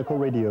electromechanical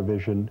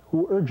radiovision,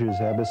 who urges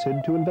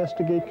Abbasid to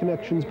investigate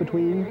connections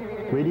between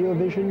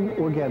radiovision,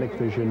 organic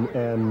vision,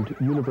 and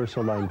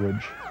universal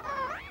language.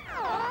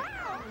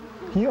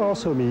 He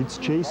also meets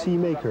J.C.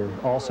 Maker,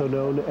 also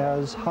known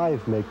as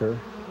Hive Maker,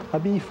 a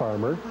bee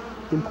farmer,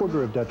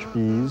 importer of Dutch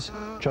bees,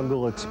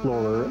 jungle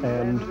explorer,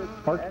 and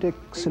Arctic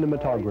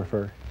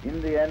cinematographer.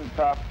 In the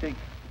Antarctic,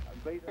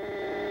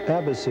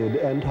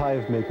 Abbasid and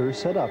Hive Maker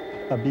set up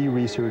a bee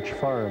research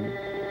farm.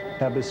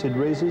 Abbasid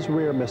raises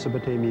rare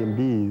Mesopotamian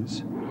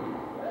bees.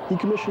 He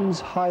commissions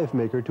Hive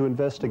Maker to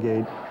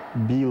investigate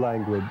bee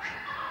language.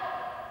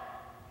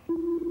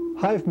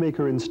 Hive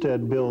Maker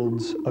instead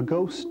builds a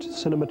ghost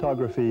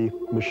cinematography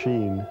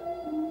machine.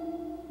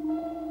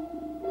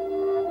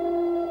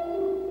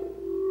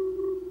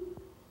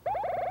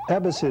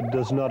 Abbasid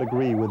does not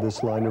agree with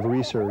this line of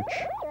research.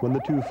 When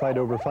the two fight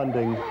over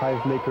funding,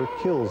 Hive Maker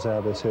kills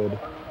Abbasid.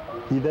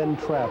 He then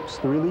traps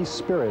the released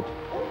spirit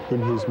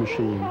in his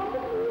machine.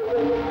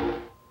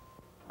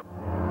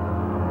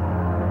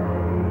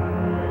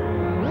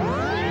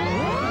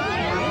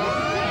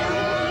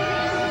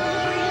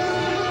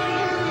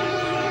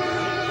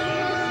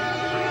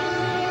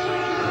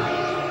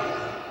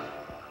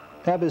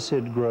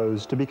 Abbasid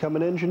grows to become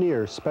an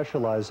engineer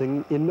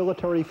specializing in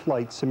military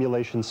flight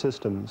simulation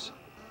systems.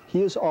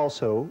 He is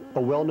also a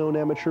well-known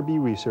amateur bee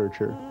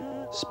researcher,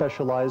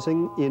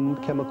 specializing in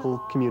chemical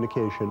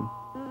communication.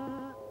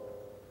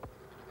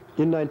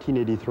 In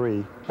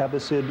 1983,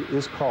 Abbasid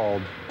is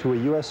called to a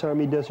U.S.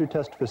 Army Desert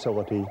Test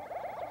Facility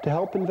to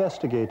help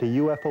investigate a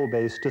UFO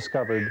base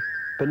discovered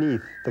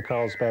beneath the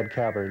Carlsbad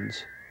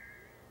Caverns.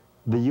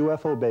 The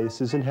UFO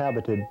base is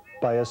inhabited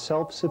by a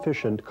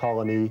self-sufficient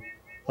colony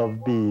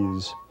of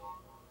bees.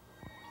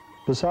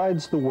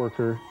 Besides the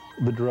worker,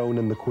 the drone,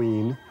 and the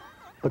queen,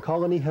 the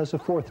colony has a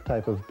fourth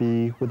type of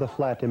bee with a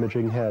flat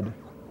imaging head,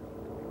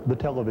 the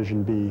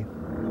television bee.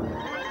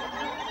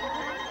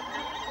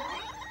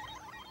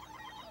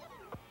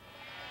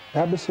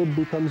 Abbasid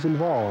becomes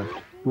involved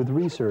with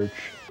research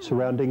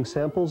surrounding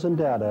samples and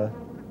data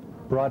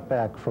brought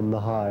back from the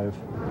hive.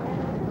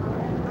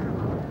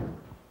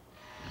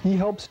 He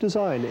helps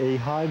design a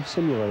hive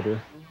simulator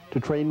to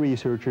train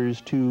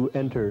researchers to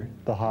enter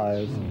the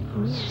hive.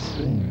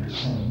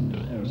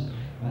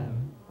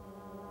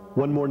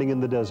 One morning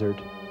in the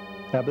desert,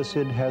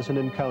 Abbasid has an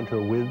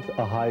encounter with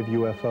a hive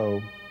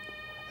UFO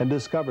and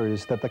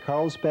discovers that the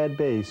Carlsbad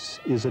base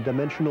is a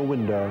dimensional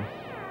window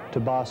to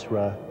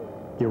Basra,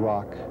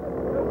 Iraq.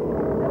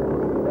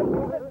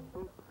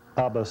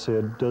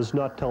 Abbasid does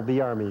not tell the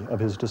army of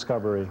his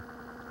discovery.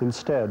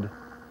 Instead,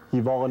 he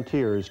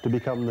volunteers to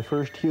become the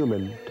first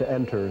human to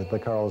enter the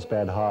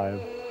Carlsbad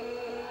hive.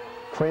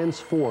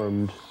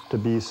 Transformed to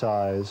bee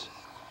size,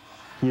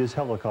 he is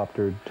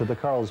helicoptered to the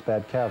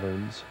Carlsbad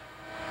Caverns.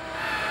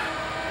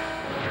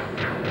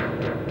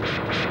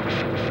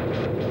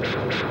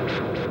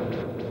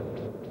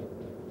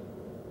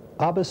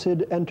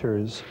 Abbasid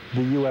enters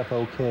the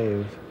UFO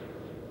cave.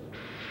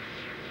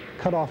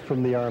 Cut off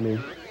from the army,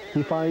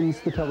 he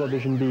finds the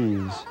television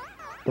bees,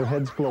 their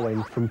heads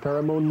glowing from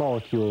pheromone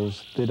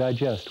molecules they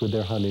digest with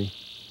their honey.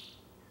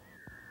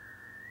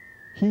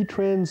 He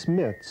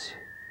transmits,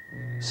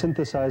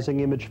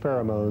 synthesizing image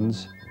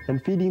pheromones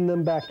and feeding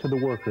them back to the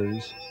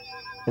workers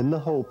in the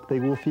hope they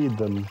will feed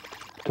them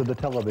to the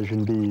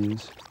television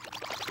bees.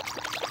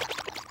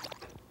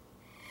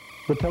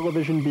 The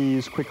television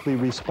bees quickly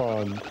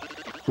respond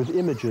with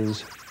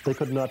images they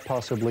could not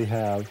possibly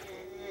have,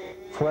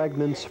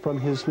 fragments from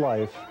his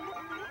life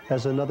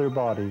as another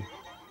body.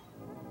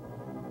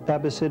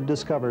 Abbasid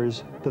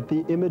discovers that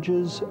the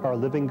images are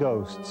living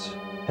ghosts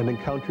and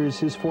encounters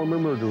his former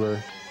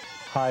murderer,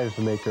 Hive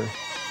Maker.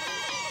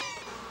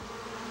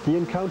 The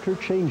encounter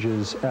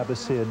changes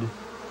Abbasid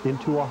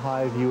into a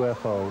hive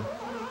UFO.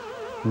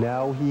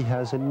 Now he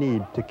has a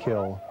need to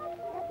kill.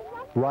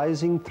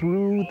 Rising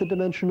through the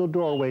dimensional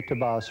doorway to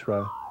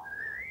Basra,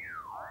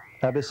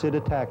 Abbasid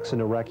attacks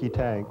an Iraqi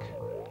tank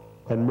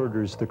and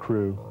murders the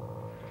crew.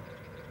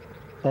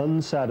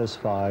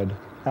 Unsatisfied,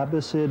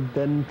 Abbasid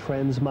then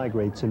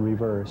transmigrates in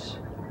reverse,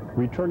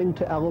 returning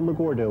to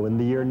Alamogordo in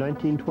the year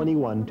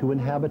 1921 to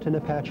inhabit an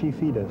Apache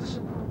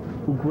fetus,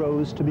 who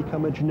grows to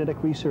become a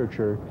genetic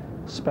researcher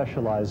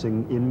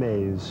specializing in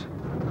maize.